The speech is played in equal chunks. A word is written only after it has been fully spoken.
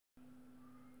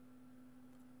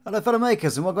Hello fellow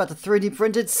makers and welcome back to 3D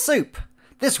printed soup.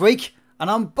 This week, an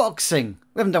unboxing.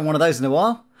 We haven't done one of those in a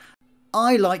while.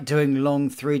 I like doing long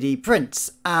 3D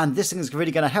prints and this thing is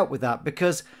really going to help with that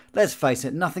because, let's face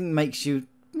it, nothing makes you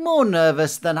more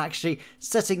nervous than actually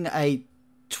setting a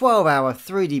 12-hour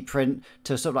 3D print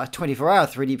to sort of like a 24-hour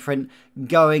 3D print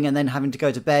going and then having to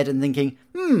go to bed and thinking,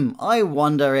 I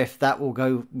wonder if that will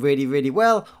go really, really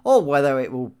well or whether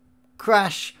it will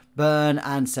crash, burn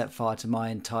and set fire to my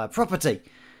entire property.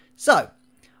 So,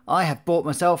 I have bought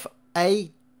myself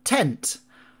a tent.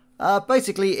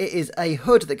 Basically, it is a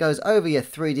hood that goes over your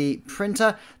 3D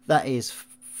printer that is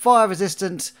fire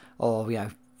resistant, or it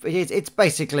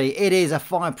is a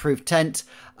fireproof tent.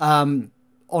 On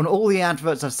all the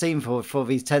adverts I've seen for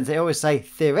these tents, they always say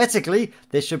theoretically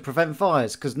this should prevent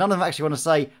fires, because none of them actually want to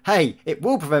say, hey, it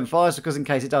will prevent fires, because in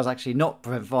case it does actually not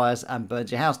prevent fires and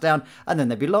burns your house down, and then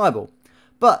they'd be liable.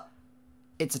 But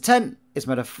it's a tent. It's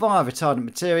made of fire retardant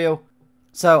material,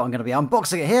 so I'm going to be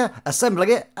unboxing it here, assembling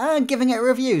it, and giving it a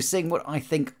review, seeing what I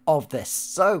think of this.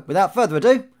 So, without further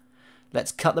ado,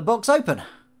 let's cut the box open.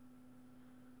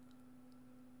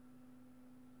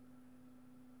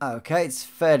 Okay, it's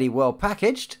fairly well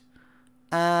packaged.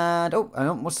 And, oh, hang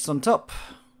on, what's this on top?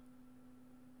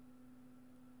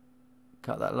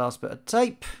 Cut that last bit of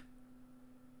tape.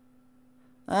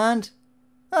 And,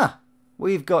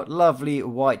 we've got lovely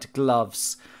white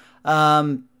gloves.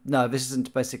 No, this isn't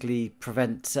to basically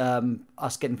prevent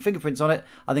us getting fingerprints on it.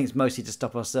 I think it's mostly to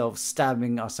stop ourselves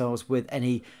stabbing ourselves with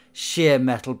any sheer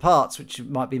metal parts which it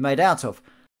might be made out of.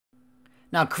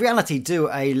 Now, Creality do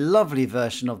a lovely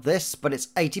version of this, but it's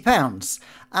 £80.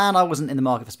 And I wasn't in the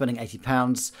market for spending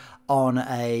 £80 on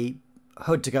a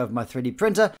hood to go over my 3D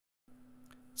printer.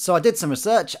 So I did some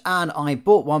research and I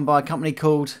bought one by a company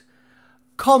called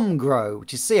Comgrow,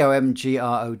 which is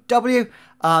C-O-M-G-R-O-W.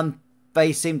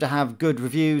 They seem to have good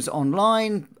reviews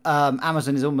online.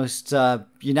 Amazon is almost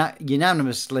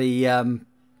unanimously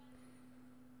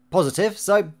positive.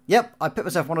 So, yep, I picked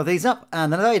myself one of these up,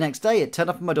 and the very next day it turned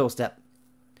up on my doorstep.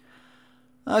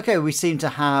 Okay, we seem to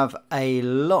have a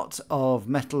lot of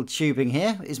metal tubing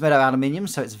here. It's made of aluminium,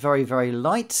 so it's very, very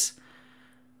light.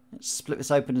 Let's split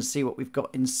this open and see what we've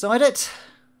got inside it.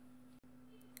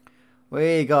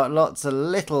 We got lots of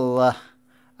little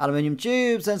aluminium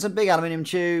tubes and some big aluminium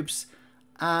tubes.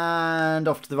 And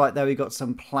off to the right there, we've got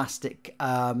some plastic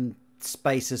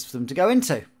spaces for them to go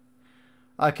into.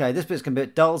 Okay, this bit's going to be a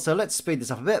bit dull, so let's speed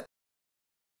this up a bit.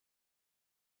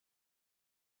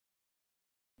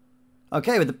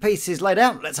 Okay, with the pieces laid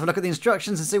out, let's have a look at the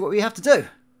instructions and see what we have to do.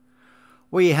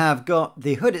 We have got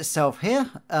the hood itself here.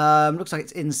 Looks like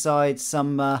it's inside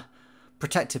some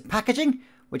protective packaging,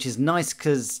 which is nice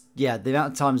because, yeah, the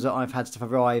amount of times that I've had stuff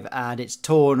arrive and it's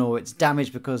torn or it's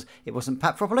damaged because it wasn't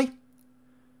packed properly.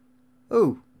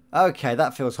 Ooh, okay,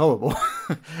 that feels horrible.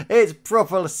 It's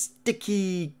proper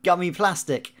sticky, gummy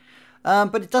plastic.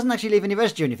 But it doesn't actually leave any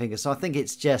residue on your fingers, so I think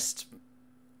it's just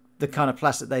the kind of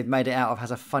plastic they've made it out of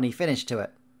has a funny finish to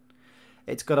it.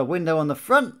 It's got a window on the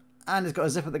front, and it's got a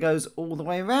zipper that goes all the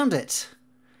way around it.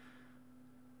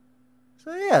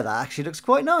 So yeah, that actually looks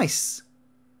quite nice.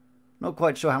 Not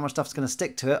quite sure how much stuff's going to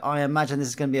stick to it. I imagine this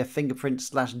is going to be a fingerprint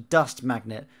 / dust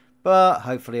magnet. But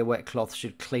hopefully a wet cloth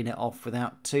should clean it off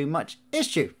without too much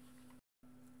issue.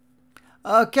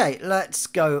 Okay, let's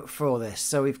go for this.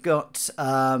 So we've got...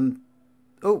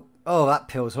 oh, that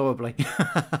peels horribly.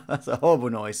 That's a horrible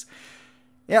noise.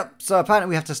 Yep, so apparently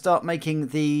we have to start making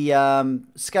the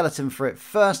skeleton for it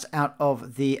first out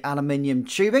of the aluminium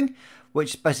tubing,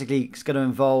 which basically is going to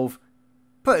involve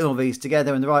putting all these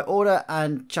together in the right order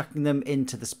and chucking them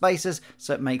into the spaces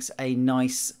so it makes a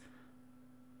nice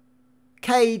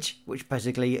cage, which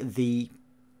basically the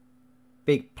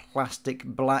big plastic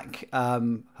black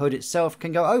hood itself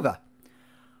can go over.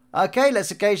 Okay,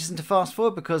 let's engage this into fast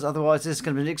forward because otherwise this is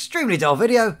going to be an extremely dull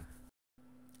video.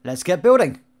 Let's get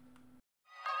building.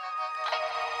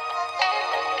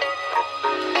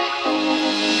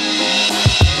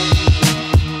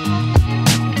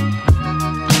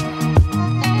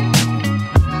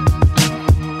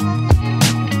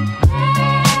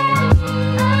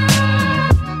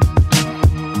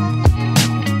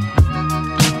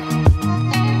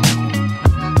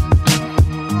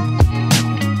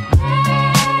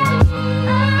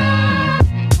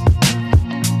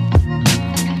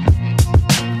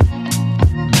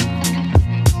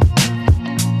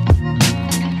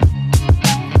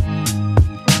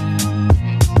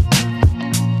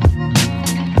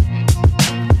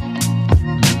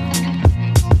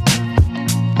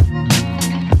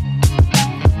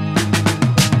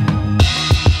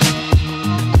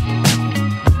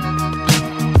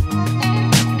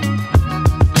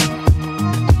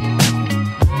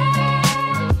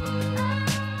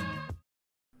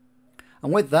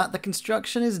 And with that, the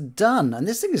construction is done. And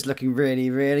this thing is looking really,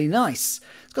 really nice.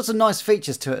 It's got some nice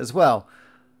features to it as well.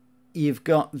 You've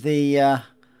got the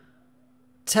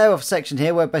tear off section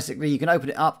here where basically you can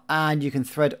open it up and you can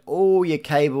thread all your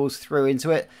cables through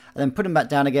into it and then put them back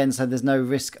down again, so there's no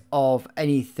risk of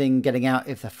anything getting out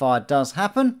if the fire does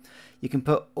happen. You can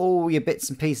put all your bits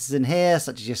and pieces in here,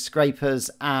 such as your scrapers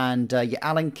and your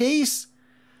Allen keys.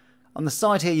 On the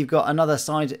side here, you've got another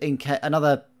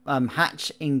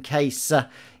hatch in case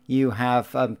you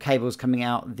have cables coming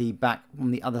out the back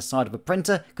on the other side of a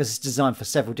printer, because it's designed for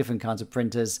several different kinds of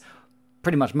printers,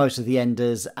 pretty much most of the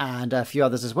Enders and a few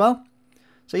others as well.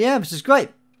 So yeah, this is great.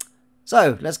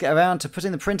 So let's get around to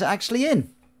putting the printer actually in.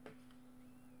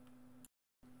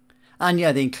 And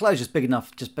yeah, the enclosure is big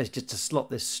enough just to slot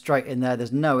this straight in there.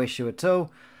 There's no issue at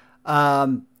all.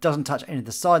 Doesn't touch any of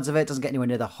the sides of it. Doesn't get anywhere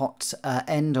near the hot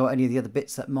end or any of the other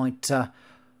bits that might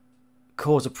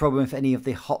cause a problem if any of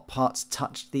the hot parts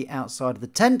touch the outside of the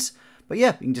tent. But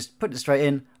yeah, you can just put it straight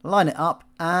in, line it up,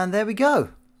 and there we go.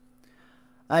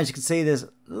 As you can see, there's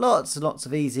lots and lots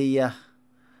of easy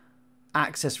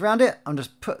access around it. I'll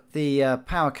just put the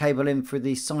power cable in through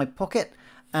the side pocket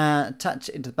and attach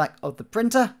it into the back of the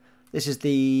printer. This is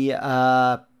the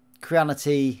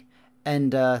Creality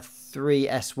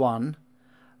S1.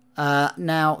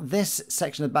 Now, this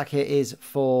section of the back here is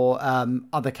for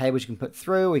other cables you can put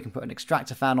through. We can put an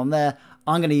extractor fan on there.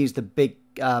 I'm going to use the big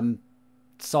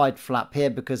side flap here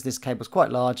because this cable is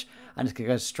quite large and it's going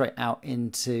to go straight out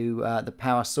into the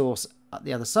power source at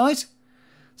the other side.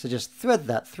 So just thread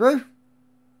that through.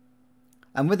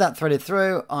 And with that threaded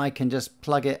through, I can just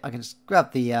plug it. I can just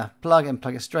grab the plug and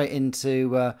plug it straight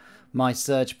into my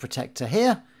surge protector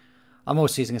here. I'm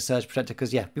also using a surge protector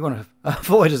because, yeah, we want to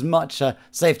avoid as much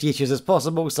safety issues as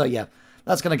possible. So, yeah,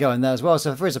 that's going to go in there as well.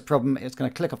 So if there is a problem, it's going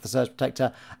to click off the surge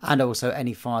protector, and also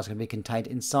any fire is going to be contained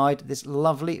inside this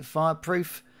lovely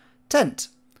fireproof tent.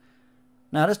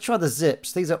 Now, let's try the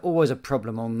zips. These are always a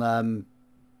problem on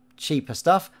cheaper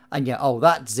stuff. And, yeah, oh,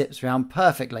 that zips around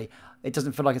perfectly. It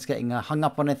doesn't feel like it's getting hung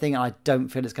up on anything, and I don't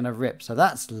feel it's going to rip. So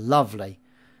that's lovely.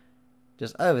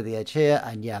 Just over the edge here,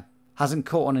 and, yeah, hasn't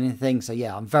caught on anything, so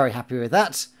yeah, I'm very happy with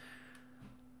that.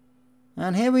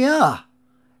 And here we are.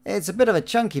 It's a bit of a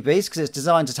chunky beast because it's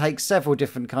designed to take several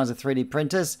different kinds of 3D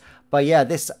printers, but yeah,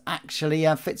 this actually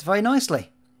fits very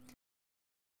nicely.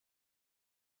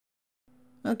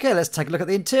 Okay, let's take a look at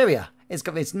the interior. It's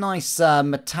got this nice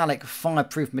metallic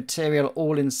fireproof material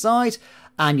all inside,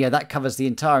 and yeah, that covers the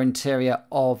entire interior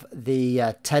of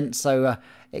the tent, so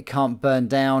it can't burn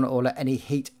down or let any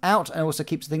heat out, and also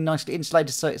keeps the thing nicely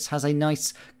insulated so it has a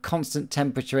nice constant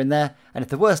temperature in there. And if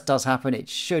the worst does happen, it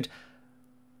should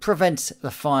prevent the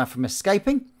fire from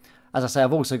escaping. As I say,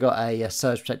 I've also got a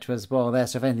surge protector as well there,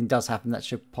 so if anything does happen, that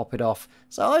should pop it off.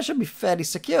 So I should be fairly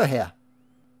secure here.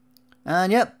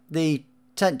 And yep, the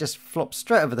tent just flops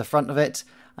straight over the front of it,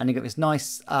 and you've got this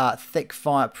nice thick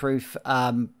fireproof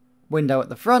window at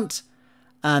the front,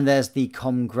 and there's the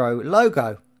Comgrow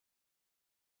logo.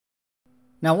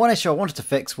 Now, one issue I wanted to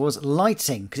fix was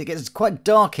lighting, because it gets quite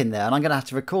dark in there, and I'm going to have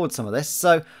to record some of this.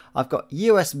 So I've got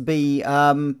USB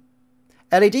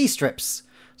LED strips.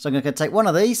 So I'm going to take one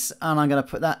of these, and I'm going to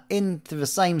put that in through the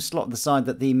same slot at the side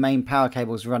that the main power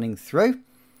cable is running through.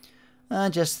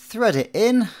 And just thread it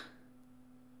in.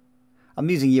 I'm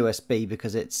using USB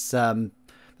because it's there's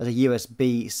a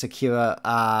USB secure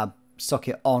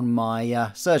socket on my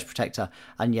surge protector.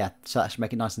 And yeah, so that should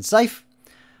make it nice and safe.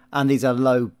 And these are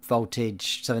low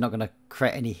voltage, so they're not going to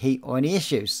create any heat or any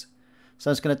issues. So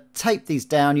I'm just going to tape these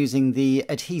down using the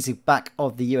adhesive back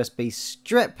of the USB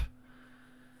strip.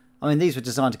 I mean, these were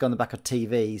designed to go on the back of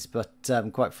TVs,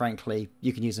 but quite frankly,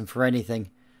 you can use them for anything.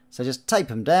 So just tape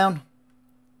them down,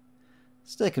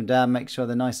 stick them down, make sure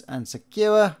they're nice and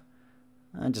secure,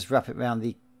 and just wrap it around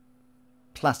the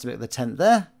plastic bit of the tent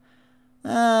there.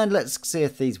 And let's see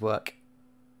if these work.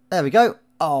 There we go.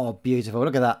 Oh, beautiful.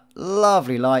 Look at that.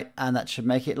 Lovely light, and that should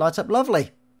make it light up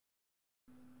lovely.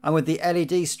 And with the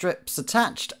LED strips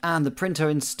attached and the printer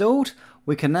installed,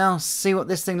 we can now see what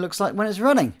this thing looks like when it's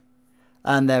running.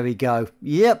 And there we go.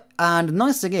 Yep. And the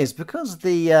nice thing is, because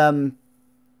the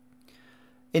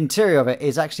interior of it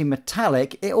is actually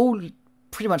metallic, it all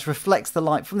pretty much reflects the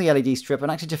light from the LED strip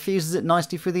and actually diffuses it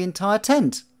nicely through the entire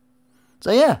tent.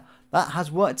 So yeah, that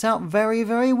has worked out very,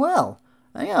 very well.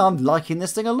 And yeah, I'm liking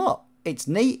this thing a lot. It's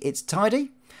neat, it's tidy.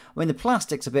 I mean, the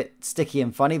plastic's a bit sticky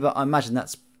and funny, but I imagine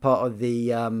that's part of the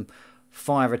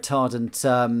fire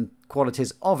retardant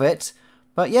qualities of it.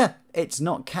 But yeah, it's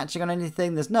not catching on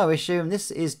anything. There's no issue. And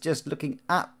this is just looking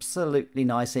absolutely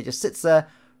nice. It just sits there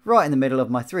right in the middle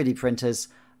of my 3D printers.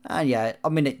 And yeah, I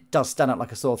mean, it does stand out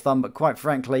like a sore thumb, but quite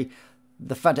frankly,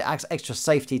 the fact it adds extra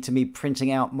safety to me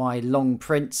printing out my long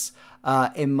prints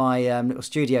in my little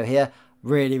studio here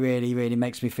really, really, really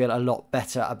makes me feel a lot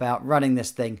better about running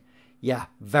this thing. Yeah,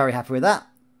 very happy with that.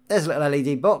 There's a little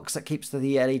LED box that keeps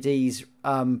the LEDs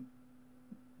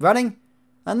running,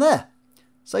 and there.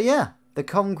 So yeah, the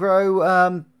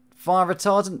Comgrow fire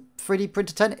retardant 3D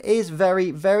printer tent is very,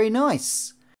 very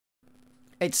nice.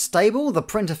 It's stable, the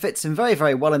printer fits in very,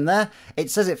 very well in there. It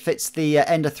says it fits the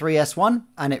Ender 3 S1,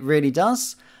 and it really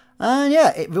does. And yeah,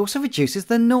 it also reduces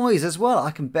the noise as well. I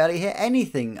can barely hear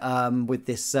anything with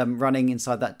this running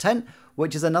inside that tent,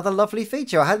 which is another lovely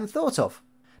feature I hadn't thought of.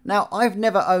 Now, I've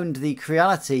never owned the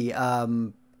Creality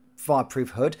fireproof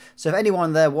hood, so if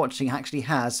anyone there watching actually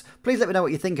has, please let me know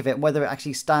what you think of it, whether it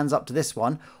actually stands up to this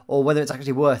one, or whether it's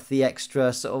actually worth the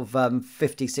extra sort of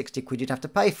 50, 60 quid you'd have to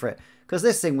pay for it, because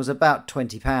this thing was about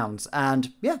 £20,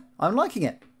 and yeah, I'm liking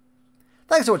it.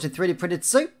 Thanks for watching 3D Printed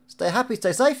Soup. Stay happy,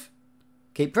 stay safe,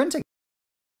 keep printing.